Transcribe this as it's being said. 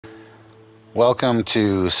Welcome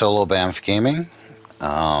to Solo Banff Gaming.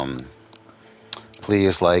 Um,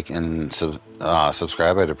 Please like and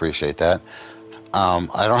subscribe. I'd appreciate that.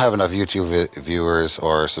 I don't have enough YouTube viewers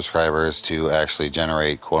or subscribers to actually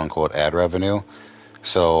generate quote-unquote ad revenue,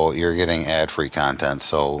 so you're getting ad-free content.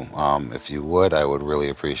 So if you would, I would really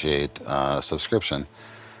appreciate subscription.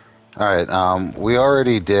 All right, we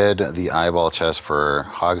already did the eyeball chest for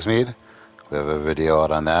Hogsmeade. We have a video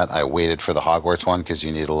out on that. I waited for the Hogwarts one because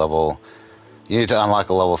you need to unlock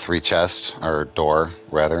a level 3 chest, or door,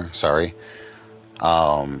 rather, sorry.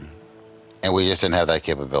 And we just didn't have that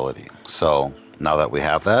capability. So now that we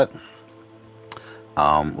have that,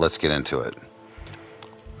 let's get into it.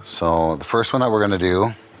 So the first one that we're going to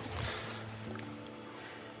do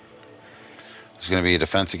is going to be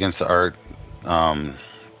defense against the art.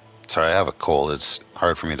 Sorry, I have a cold. It's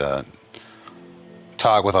hard for me to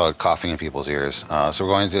talk without coughing in people's ears. So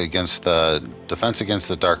we're going to against the defense against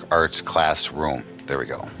the dark arts classroom. There we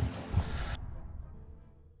go.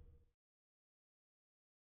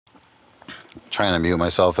 Trying to mute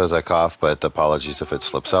myself as I cough, but apologies if it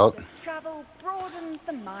slips out. Travel broadens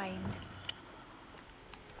the mind.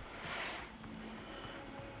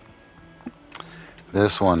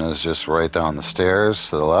 This one is just right down the stairs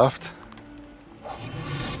to the left.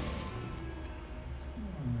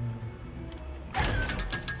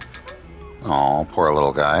 Oh, poor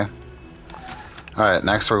little guy. Alright,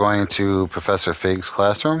 next we're going to Professor Fig's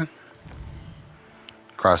classroom.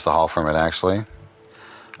 Across the hall from it, actually.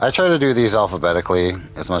 I try to do these alphabetically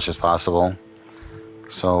as much as possible.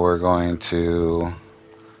 So we're going to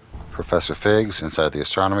Professor Fig's inside the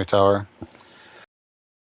Astronomy Tower.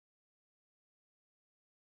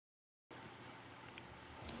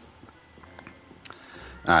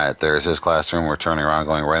 Alright, there's his classroom. We're turning around,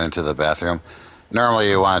 going right into the bathroom. Normally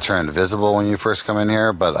you want to turn invisible when you first come in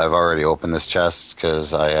here, but I've already opened this chest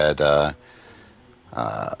because I had I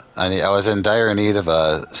was in dire need of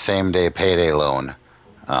a same-day payday loan.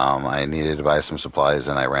 I needed to buy some supplies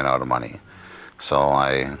and I ran out of money. So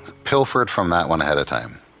I pilfered from that one ahead of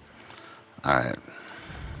time. Alright.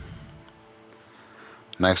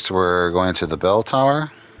 Next we're going to the bell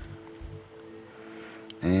tower.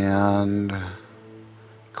 And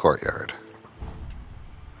Courtyard.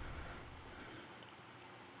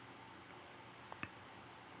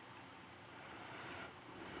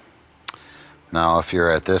 Now if you're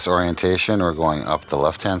at this orientation, we're going up the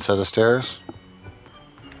left-hand set of stairs.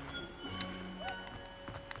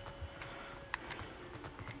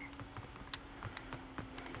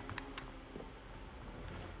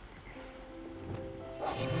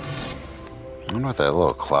 I wonder what that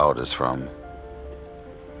little cloud is from.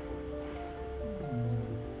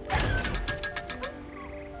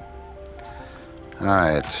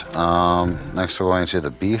 Alright, next we're going to the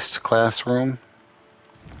Beast classroom.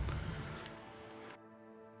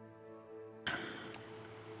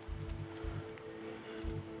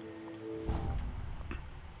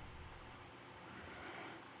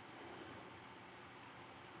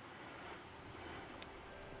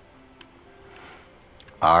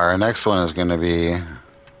 Our next one is going to be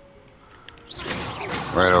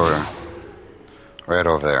right over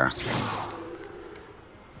there.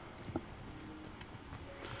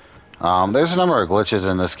 There's a number of glitches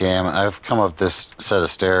in this game. I've come up this set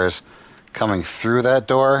of stairs coming through that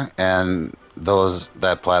door, and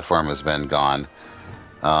that platform has been gone.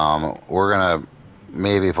 We're gonna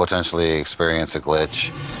maybe potentially experience a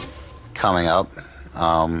glitch coming up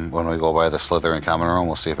when we go by the Slytherin common room.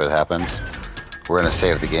 We'll see if it happens. We're going to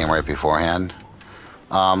save the game right beforehand.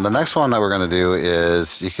 The next one that we're going to do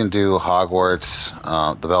is you can do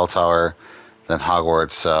Hogwarts, the bell tower, then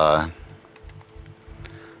Hogwarts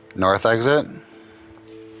north exit.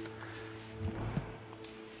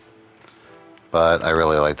 But I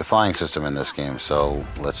really like the flying system in this game, so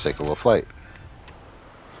let's take a little flight.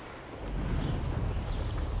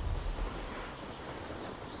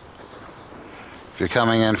 If you're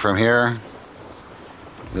coming in from here,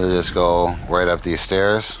 you'll just go right up these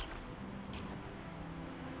stairs.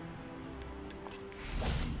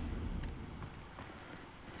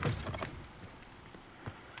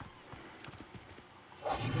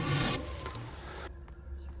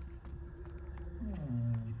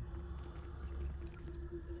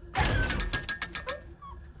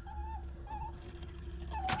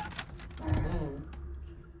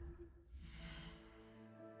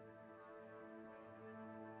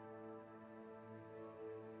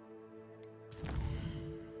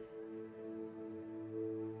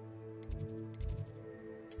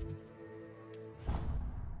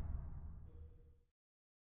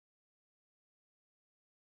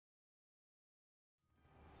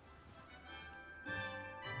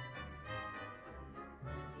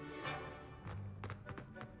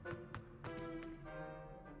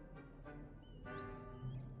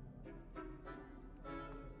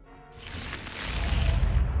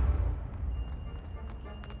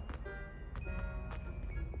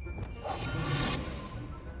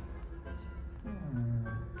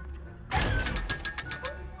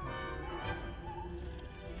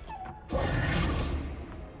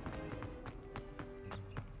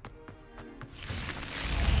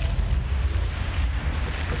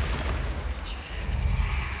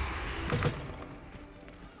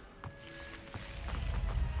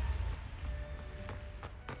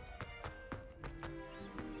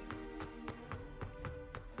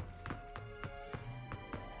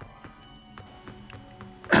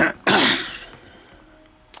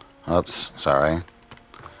 Whoops, sorry.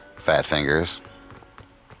 Fat fingers.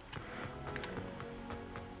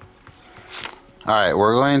 Alright,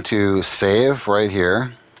 we're going to save right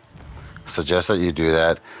here. Suggest that you do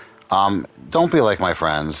that. Don't be like my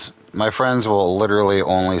friends. My friends will literally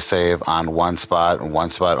only save on one spot and one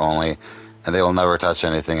spot only, and they will never touch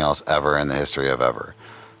anything else ever in the history of ever.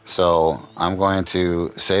 So I'm going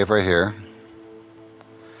to save right here,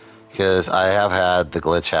 because I have had the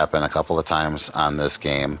glitch happen a couple of times on this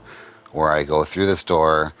game where I go through this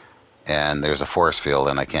door and there's a force field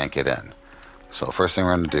and I can't get in. So first thing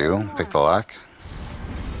we're going to do, pick the lock.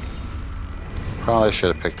 Probably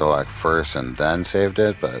should have picked the lock first and then saved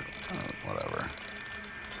it, but whatever.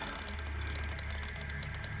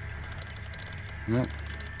 Yep.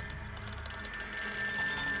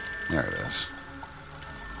 There it is.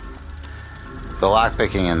 The lock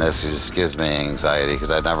picking in this just gives me anxiety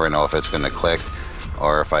because I never know if it's going to click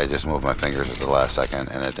or if I just move my fingers at the last second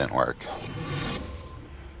and it didn't work.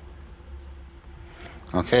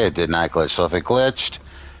 Okay, it did not glitch. So if it glitched,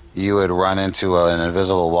 you would run into an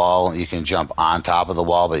invisible wall. You can jump on top of the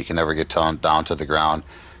wall, but you can never get down to the ground.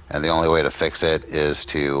 And the only way to fix it is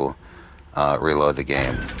to reload the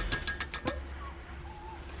game.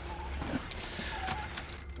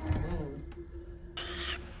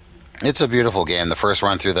 It's a beautiful game. The first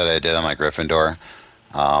run through that I did on my Gryffindor,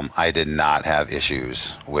 I did not have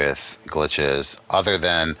issues with glitches other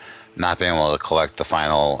than not being able to collect the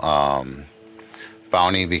final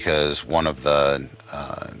bounty because one of the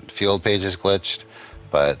field pages glitched,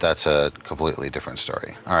 but that's a completely different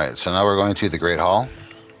story. Alright, so now we're going to the Great Hall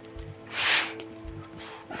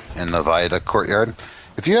in the Viaduct Courtyard.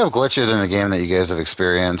 If you have glitches in the game that you guys have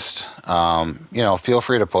experienced, you know, feel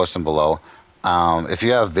free to post them below. If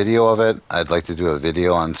you have video of it, I'd like to do a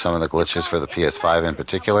video on some of the glitches for the PS5 in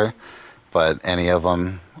particular, but any of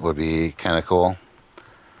them would be kind of cool.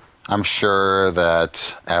 I'm sure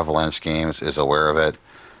that Avalanche Games is aware of it.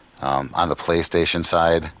 On the PlayStation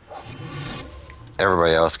side,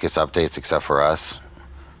 everybody else gets updates except for us,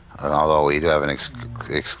 although we do have an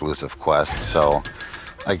exclusive quest, so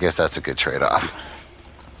I guess that's a good trade-off.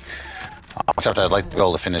 Except I'd like to be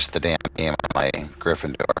able to finish the damn game on my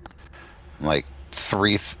Gryffindor. I'm like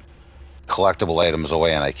 3 collectible items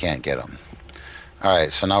away and I can't get them.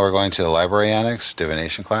 Alright, so now we're going to the Library Annex,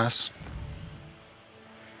 Divination class.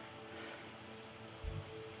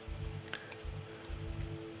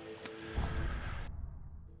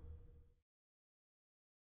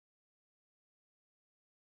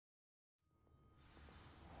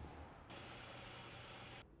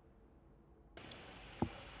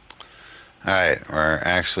 Alright, we're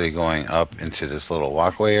actually going up into this little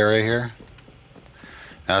walkway area here.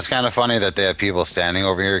 Now it's kind of funny that they have people standing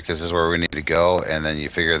over here because this is where we need to go, and then you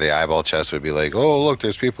figure the eyeball chest would be like, oh look,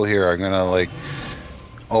 there's people here, I'm gonna like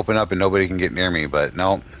open up and nobody can get near me, but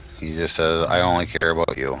nope, he just says, I only care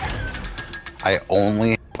about you. I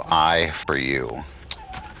only have eye for you.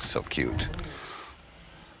 So cute.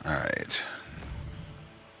 Alright.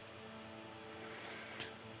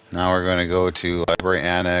 Now we're going to go to Library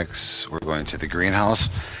Annex. We're going to the greenhouse.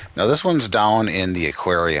 Now this one's down in the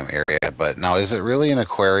aquarium area, but now is it really an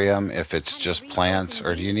aquarium if it's just plants,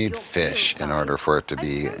 or do you need fish in order for it to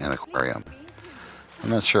be an aquarium? I'm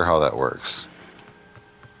not sure how that works.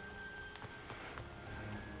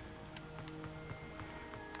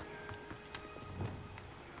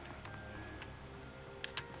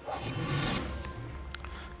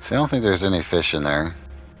 See, I don't think there's any fish in there.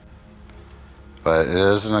 But it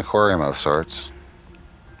is an aquarium of sorts.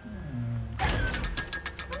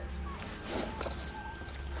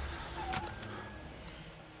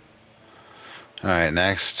 Alright,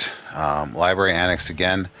 next. Library Annex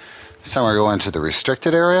again. This time we're going to the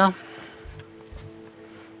restricted area.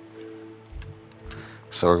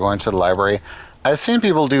 So we're going to the library. I've seen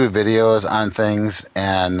people do videos on things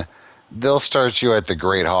and they'll start you at the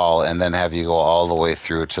Great Hall and then have you go all the way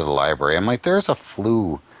through to the library. I'm like, there's a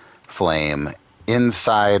Floo flame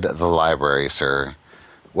inside the library, sir.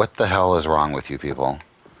 What the hell is wrong with you people?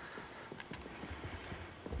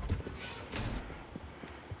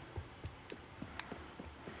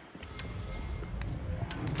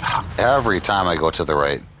 Every time I go to the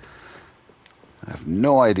right. I have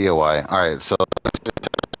no idea why. Alright, so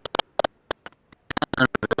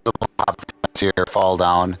here, fall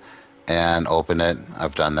down and open it.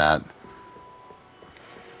 I've done that.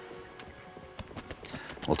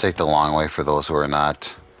 We'll take the long way for those who are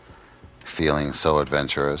not feeling so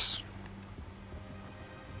adventurous.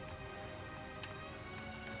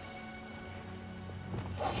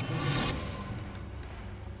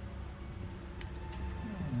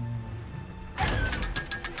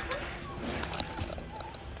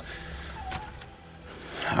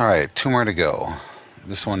 Alright, 2 more to go.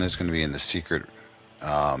 This one is going to be in the secret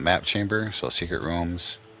map chamber. So secret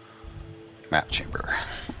rooms, map chamber.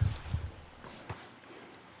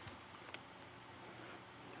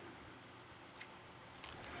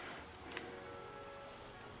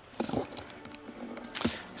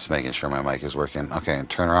 Just making sure my mic is working. Okay,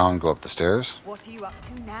 turn around, go up the stairs. What are you up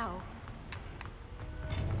to now?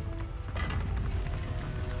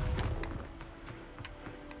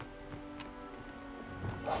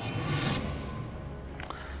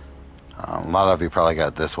 A lot of you probably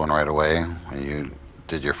got this one right away when you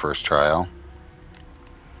did your first trial.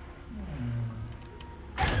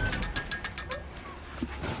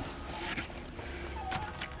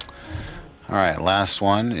 Alright, last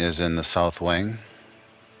one is in the south wing.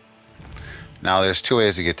 Now there's 2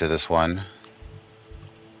 ways to get to this one.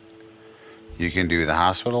 You can do the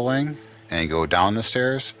hospital wing and go down the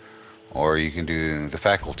stairs, or you can do the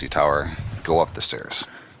faculty tower, go up the stairs.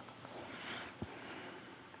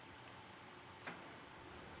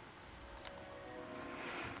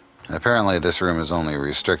 Apparently this room is only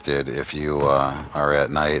restricted if you are at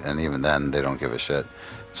night, and even then they don't give a shit.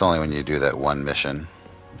 It's only when you do that one mission.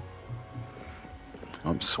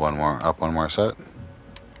 Oops, one more set.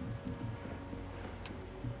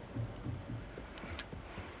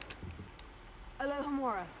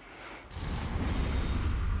 Alohomora.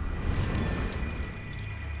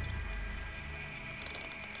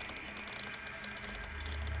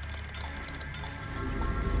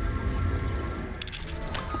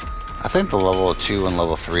 I think the level 2 and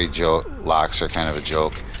level 3 locks are kind of a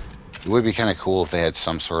joke. It would be kind of cool if they had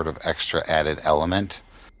some sort of extra added element.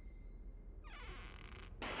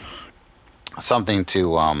 Something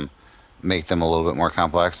to make them a little bit more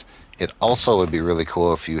complex. It also would be really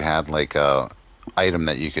cool if you had like a item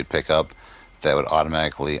that you could pick up that would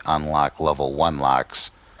automatically unlock level 1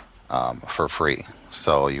 locks for free,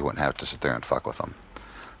 so you wouldn't have to sit there and fuck with them.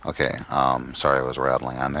 Okay, sorry I was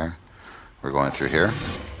rattling on there. We're going through here.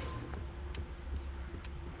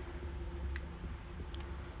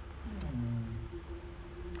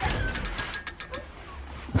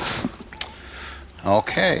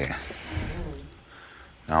 Okay.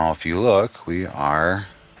 Now, if you look, we are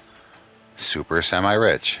super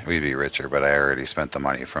semi-rich. We'd be richer, but I already spent the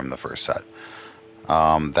money from the first set.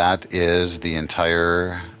 That is the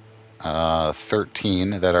entire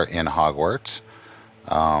 13 that are in Hogwarts.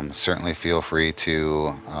 Certainly feel free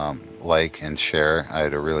to like and share.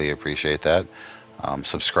 I'd really appreciate that.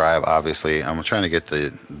 Subscribe, obviously. I'm trying to get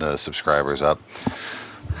the subscribers up.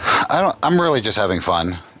 I'm really just having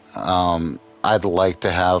fun. I'd like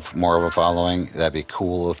to have more of a following. That'd be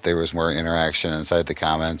cool if there was more interaction inside the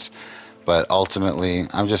comments. But ultimately,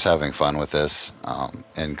 I'm just having fun with this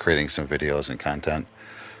and creating some videos and content.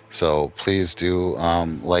 So please do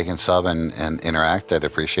like and sub and interact. I'd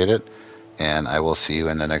appreciate it. And I will see you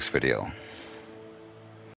in the next video.